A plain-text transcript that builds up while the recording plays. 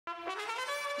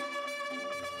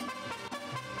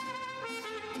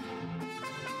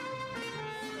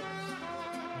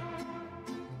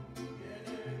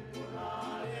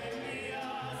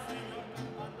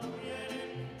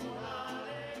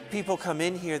People come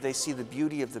in here, they see the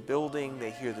beauty of the building,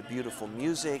 they hear the beautiful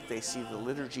music, they see the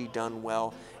liturgy done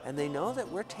well, and they know that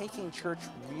we're taking church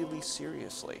really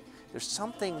seriously. There's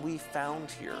something we found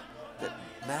here that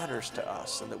matters to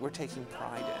us and that we're taking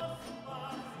pride in.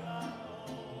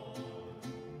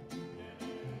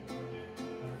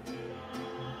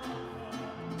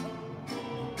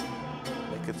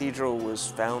 The cathedral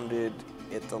was founded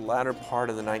at the latter part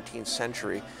of the 19th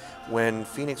century when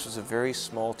Phoenix was a very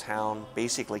small town,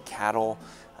 basically cattle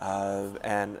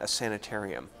and a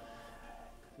sanitarium.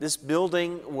 This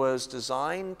building was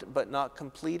designed but not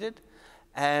completed,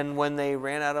 and when they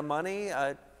ran out of money,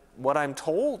 what I'm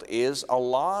told is a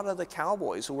lot of the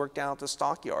cowboys who worked down at the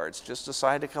stockyards just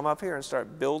decided to come up here and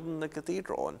start building the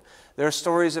cathedral. And there are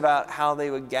stories about how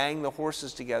they would gang the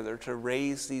horses together to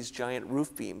raise these giant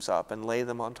roof beams up and lay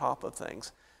them on top of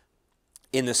things.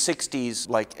 In the 60s,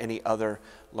 like any other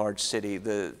large city,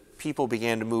 the people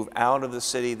began to move out of the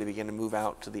city. They began to move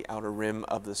out to the outer rim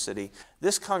of the city.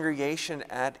 This congregation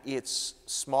at its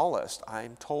smallest,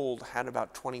 I'm told, had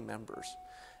about 20 members.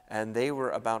 And they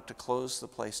were about to close the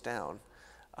place down.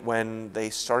 When they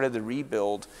started the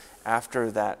rebuild,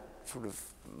 after that sort of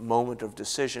moment of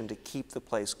decision to keep the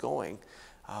place going,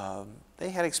 they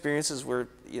had experiences where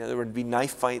there would be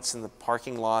knife fights in the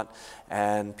parking lot,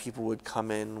 and people would come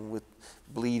in with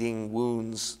bleeding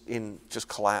wounds just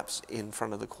collapse in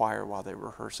front of the choir while they were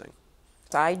rehearsing.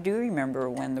 I do remember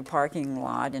when the parking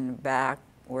lot in the back,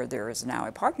 where there is now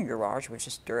a parking garage, was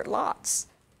just dirt lots.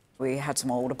 We had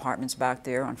some old apartments back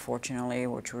there, unfortunately,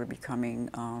 which were becoming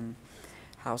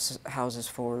houses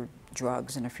for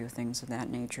drugs and a few things of that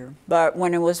nature. But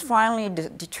when it was finally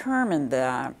determined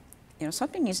that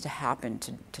something needs to happen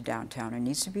to downtown, there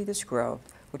needs to be this growth,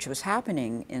 which was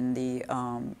happening in the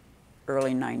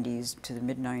early 90s to the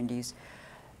mid-90s,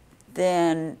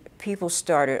 then people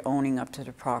started owning up to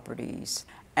the properties.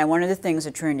 And one of the things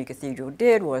that Trinity Cathedral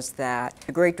did was that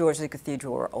the great doors of the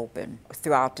cathedral were open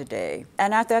throughout the day.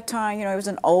 And at that time, it was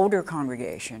an older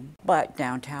congregation, but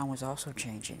downtown was also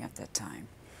changing at that time.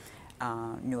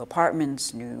 New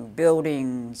apartments, new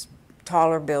buildings,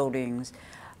 taller buildings,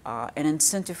 an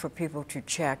incentive for people to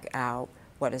check out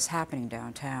what is happening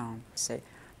downtown. Say,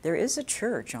 there is a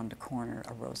church on the corner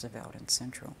of Roosevelt and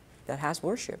Central that has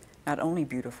worship, not only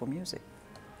beautiful music.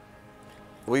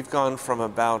 We've gone from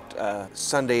about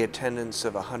Sunday attendance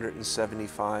of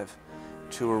 175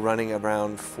 to we're running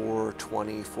around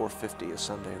 420, 450 a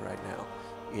Sunday right now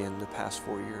in the past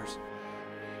 4 years.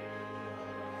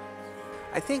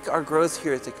 I think our growth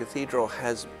here at the cathedral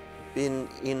has been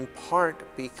in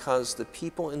part because the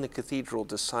people in the cathedral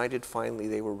decided finally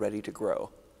they were ready to grow.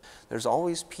 There's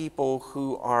always people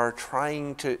who are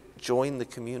trying to join the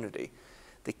community.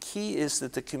 The key is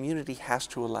that the community has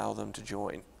to allow them to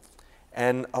join.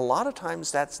 And a lot of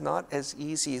times that's not as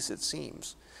easy as it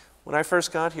seems. When I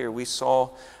first got here, we saw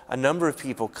a number of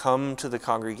people come to the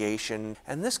congregation,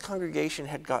 and this congregation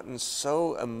had gotten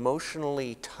so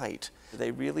emotionally tight,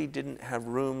 they really didn't have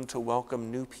room to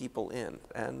welcome new people in.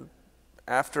 And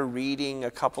after reading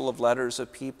a couple of letters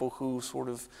of people who sort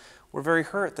of were very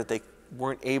hurt that they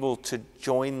weren't able to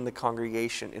join the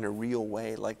congregation in a real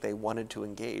way like they wanted to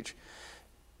engage,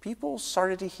 people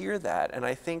started to hear that, and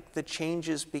I think the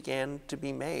changes began to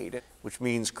be made, which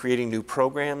means creating new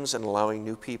programs and allowing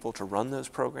new people to run those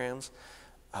programs.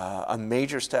 A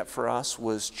major step for us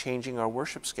was changing our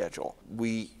worship schedule.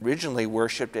 We originally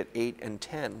worshiped at 8 and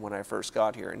 10 when I first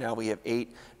got here. Now we have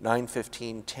 8,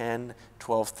 9:15, 10,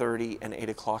 12:30, and 8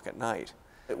 o'clock at night.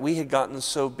 We had gotten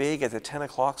so big at the 10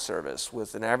 o'clock service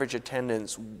with an average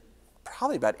attendance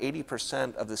probably about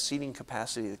 80% of the seating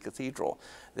capacity of the cathedral,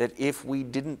 that if we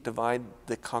didn't divide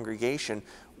the congregation,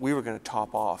 we were going to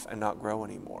top off and not grow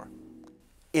anymore.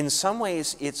 In some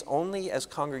ways, it's only as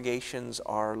congregations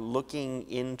are looking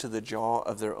into the jaw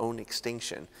of their own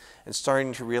extinction and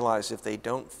starting to realize if they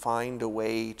don't find a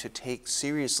way to take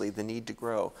seriously the need to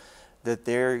grow, that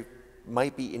they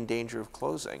might be in danger of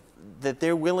closing, that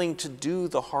they're willing to do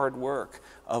the hard work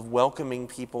of welcoming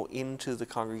people into the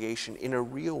congregation in a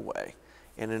real way,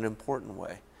 in an important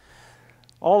way.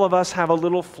 All of us have a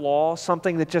little flaw,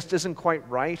 something that just isn't quite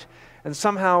right, and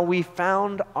somehow we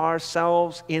found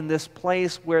ourselves in this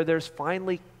place where there's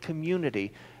finally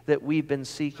community that we've been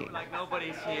seeking. Like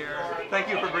nobody's here. Thank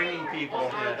you for bringing people.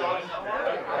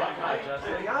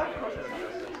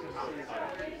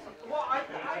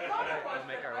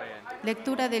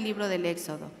 Lectura del libro del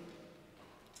Éxodo.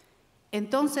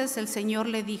 Entonces el Señor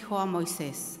le dijo a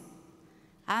Moisés,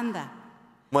 anda.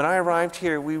 When I arrived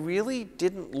here, we really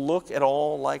didn't look at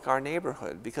all like our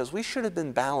neighborhood because we should have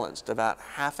been balanced about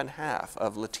half and half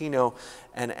of Latino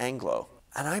and Anglo.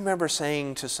 And I remember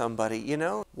saying to somebody, you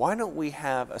know, why don't we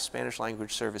have a Spanish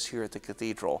language service here at the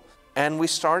cathedral? And we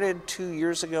started 2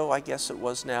 years ago, I guess it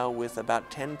was now, with about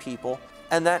 10 people.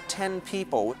 And that 10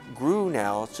 people grew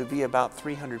now to be about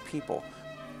 300 people.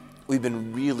 We've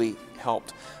been really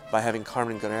helped by having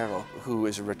Carmen Guerrero, who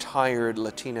is a retired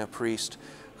Latina priest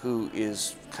who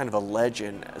is kind of a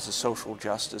legend as a social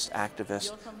justice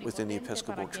activist within the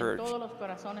Episcopal Church.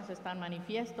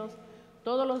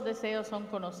 Todos los deseos son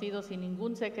conocidos y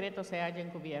ningún secreto se halla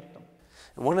encubierto.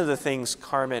 And one of the things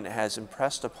Carmen has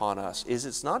impressed upon us is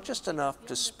it's not just enough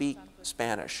to speak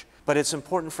Spanish, but it's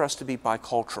important for us to be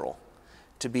bicultural,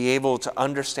 to be able to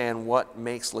understand what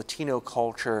makes Latino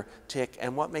culture tick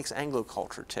and what makes Anglo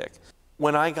culture tick.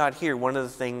 When I got here, one of the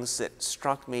things that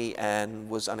struck me and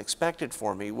was unexpected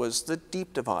for me was the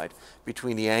deep divide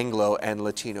between the Anglo and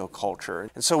Latino culture.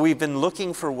 And so we've been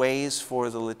looking for ways for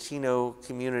the Latino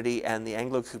community and the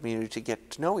Anglo community to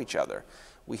get to know each other.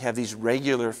 We have these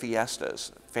regular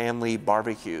fiestas, family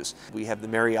barbecues. We have the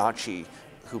mariachi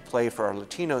who play for our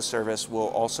Latino service will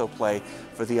also play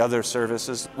for the other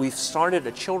services. We've started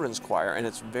a children's choir, and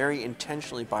it's very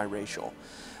intentionally biracial.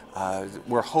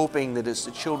 We're hoping that as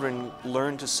the children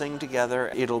learn to sing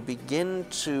together, it'll begin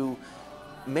to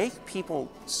make people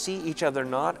see each other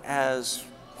not as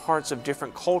parts of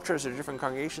different cultures or different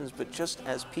congregations, but just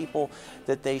as people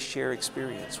that they share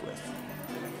experience with.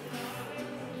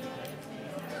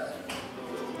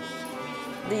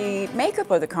 The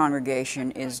makeup of the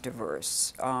congregation is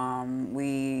diverse.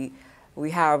 We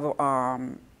have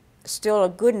still a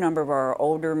good number of our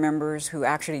older members who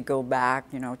actually go back,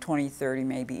 20, 30,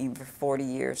 maybe even 40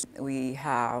 years. We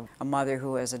have a mother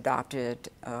who has adopted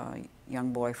a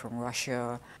young boy from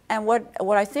Russia. And what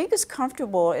I think is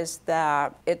comfortable is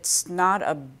that it's not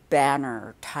a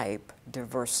banner type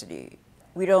diversity.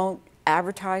 We don't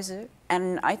advertise it,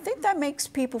 and I think that makes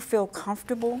people feel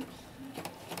comfortable.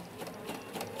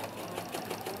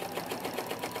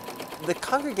 The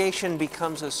congregation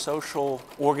becomes a social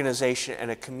organization and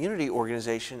a community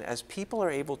organization as people are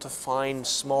able to find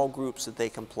small groups that they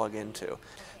can plug into.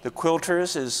 The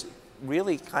Quilters is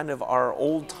really kind of our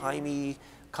old-timey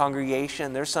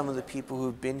congregation. They're some of the people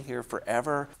who've been here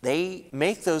forever. They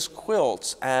make those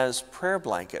quilts as prayer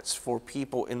blankets for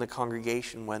people in the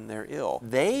congregation when they're ill.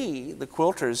 The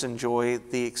Quilters, enjoy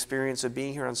the experience of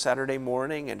being here on Saturday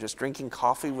morning and just drinking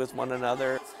coffee with one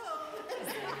another.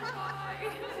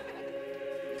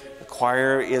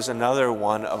 Choir is another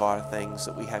one of our things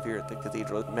that we have here at the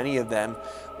cathedral. Many of them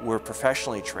were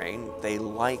professionally trained. They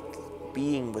like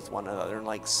being with one another and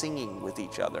like singing with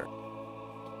each other.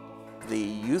 The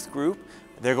youth group,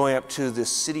 they're going up to the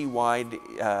citywide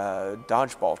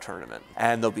dodgeball tournament,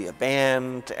 and there'll be a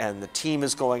band and the team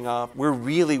is going up. We're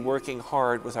really working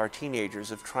hard with our teenagers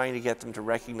of trying to get them to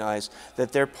recognize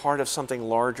that they're part of something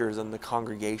larger than the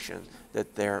congregation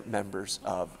that they're members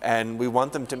of. And we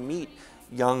want them to meet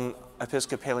young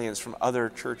Episcopalians from other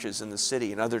churches in the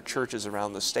city and other churches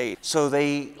around the state, so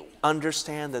they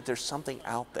understand that there's something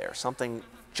out there, something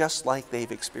just like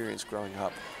they've experienced growing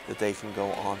up that they can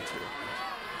go on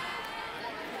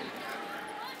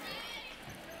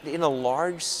to. In a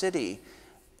large city,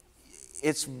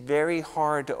 it's very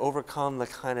hard to overcome the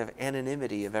kind of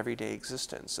anonymity of everyday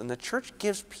existence, and the church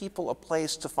gives people a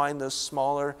place to find those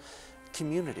smaller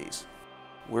communities.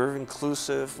 We're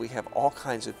inclusive. We have all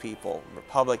kinds of people,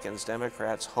 Republicans,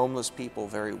 Democrats, homeless people,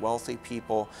 very wealthy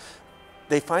people.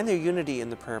 They find their unity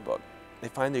in the prayer book. They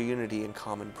find their unity in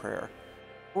common prayer.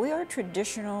 We are a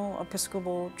traditional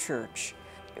Episcopal church.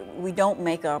 We don't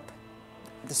make up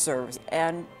the service,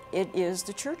 and it is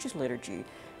the church's liturgy.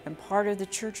 And part of the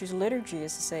church's liturgy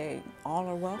is to say, all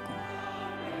are welcome.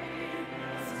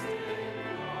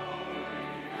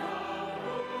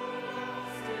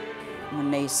 When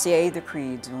they say the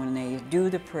creeds, when they do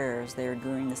the prayers, they are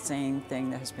doing the same thing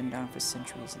that has been done for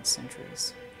centuries and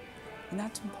centuries. And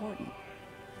that's important.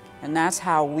 And that's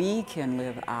how we can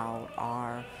live out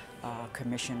our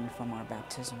commission from our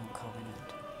baptismal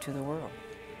covenant to the world,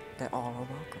 that all are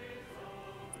welcome.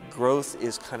 Growth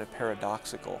is kind of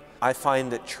paradoxical. I find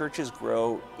that churches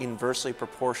grow inversely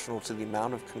proportional to the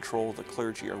amount of control the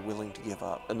clergy are willing to give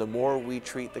up. And the more we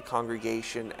treat the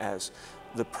congregation as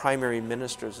the primary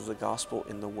ministers of the gospel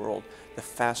in the world, the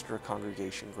faster a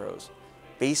congregation grows.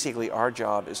 Basically, our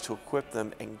job is to equip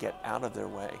them and get out of their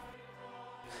way.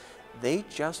 They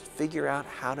just figure out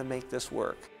how to make this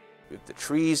work. If the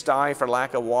trees die for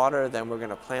lack of water, then we're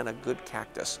going to plant a good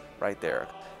cactus right there.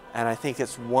 And I think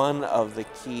it's one of the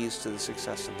keys to the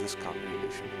success of this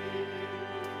congregation.